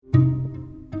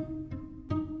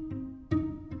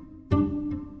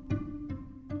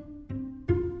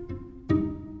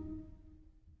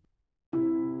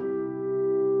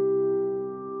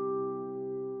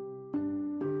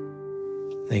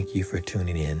Thank you for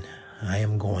tuning in. I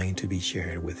am going to be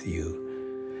sharing with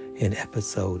you in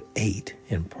episode 8,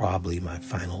 and probably my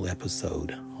final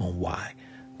episode, on why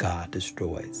God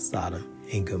destroyed Sodom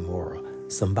and Gomorrah.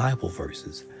 Some Bible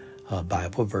verses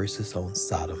on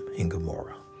Sodom and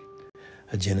Gomorrah.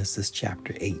 Genesis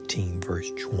chapter 18,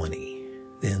 verse 20.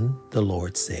 Then the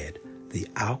Lord said, "The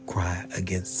outcry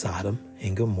against Sodom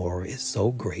and Gomorrah is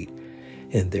so great,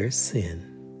 and their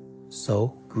sin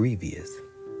so grievous,"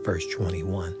 verse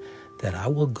 21, "that I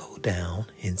will go down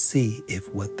and see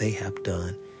if what they have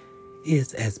done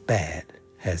is as bad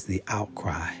as the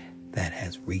outcry that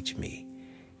has reached me.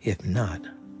 If not,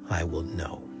 I will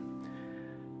know."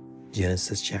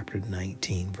 Genesis chapter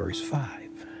 19, verse 5.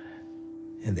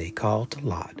 And they called to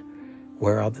Lot,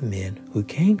 "Where are the men who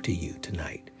came to you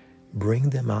tonight? Bring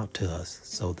them out to us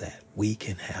so that we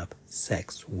can have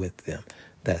sex with them."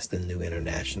 That's the New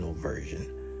International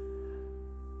Version.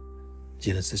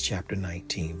 Genesis chapter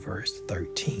 19, verse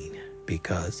 13.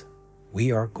 Because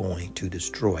we are going to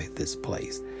destroy this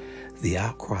place. The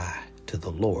outcry to the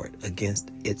Lord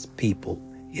against its people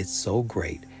is so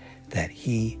great that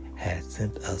he has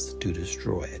sent us to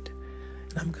destroy it.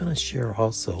 And I'm going to share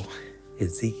also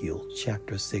Ezekiel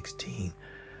chapter 16,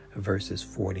 verses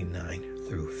 49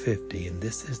 through 50. And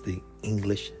this is the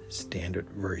English Standard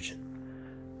Version.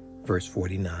 Verse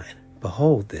 49.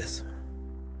 "Behold, this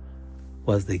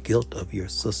was the guilt of your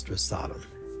sister Sodom.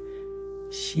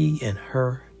 She and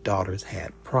her daughters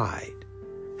had pride,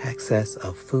 access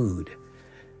of food,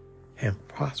 and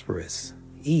prosperous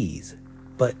ease,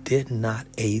 but did not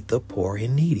aid the poor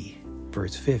and needy."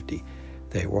 Verse 50.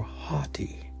 "They were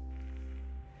haughty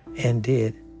and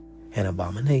did an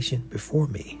abomination before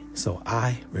me, so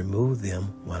I removed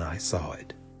them when I saw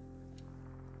it."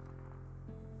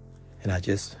 And I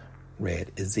just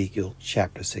read Ezekiel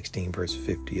chapter 16, verse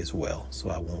 50 as well, so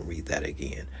I won't read that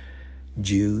again.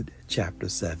 Jude chapter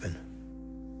 7,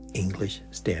 English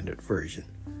Standard Version.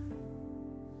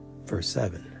 Verse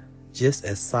 7. "Just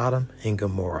as Sodom and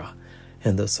Gomorrah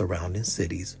and the surrounding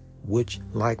cities, which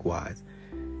likewise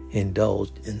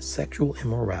indulged in sexual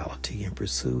immorality and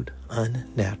pursued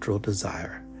unnatural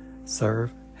desire,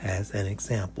 serve as an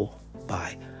example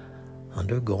by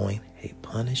undergoing a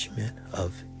punishment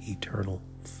of eternal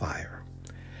fire."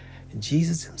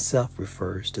 Jesus himself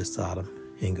refers to Sodom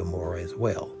and Gomorrah as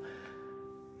well,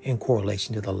 in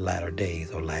correlation to the latter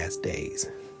days or last days.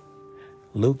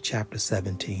 Luke chapter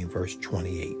 17, verse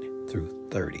 28 through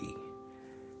 30.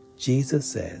 Jesus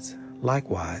says,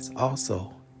 "Likewise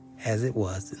also as it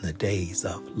was in the days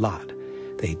of Lot,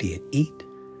 they did eat,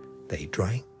 they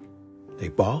drank, they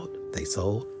bought, they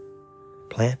sold,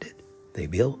 planted, they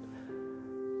built.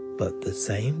 But the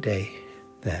same day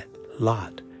that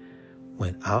Lot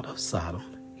went out of Sodom,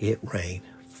 it rained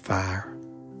fire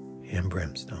and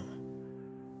brimstone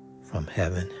from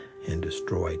heaven and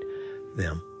destroyed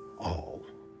them all."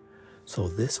 So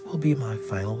this will be my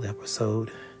final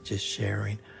episode, just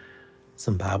sharing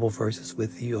some Bible verses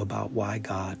with you about why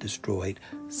God destroyed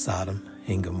Sodom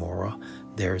and Gomorrah.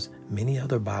 There's many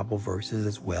other Bible verses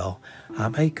as well. I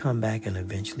may come back and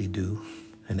eventually do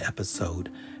an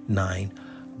episode 9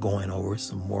 going over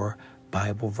some more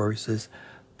Bible verses,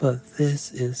 but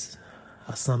this is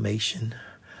a summation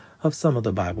of some of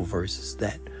the Bible verses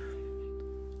that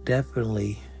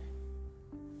definitely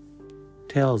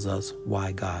tells us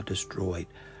why God destroyed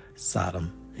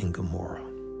Sodom and Gomorrah.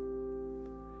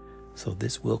 So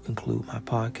this will conclude my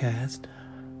podcast.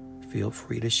 Feel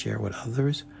free to share with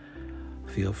others.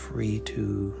 Feel free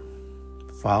to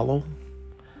follow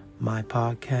my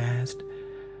podcast.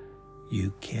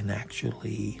 You can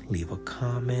actually leave a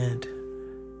comment.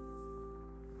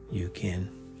 You can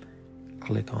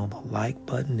click on the like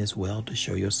button as well to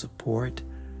show your support.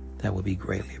 That would be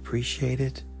greatly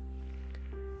appreciated.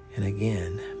 And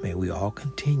again, may we all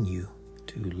continue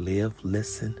to live,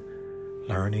 listen,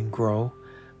 learn, and grow.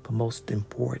 But most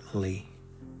importantly,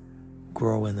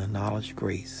 grow in the knowledge,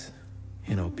 grace,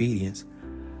 and obedience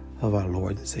of our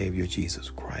Lord and Savior Jesus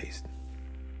Christ.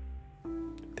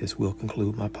 This will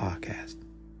conclude my podcast.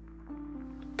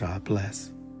 God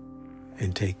bless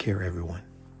and take care, everyone.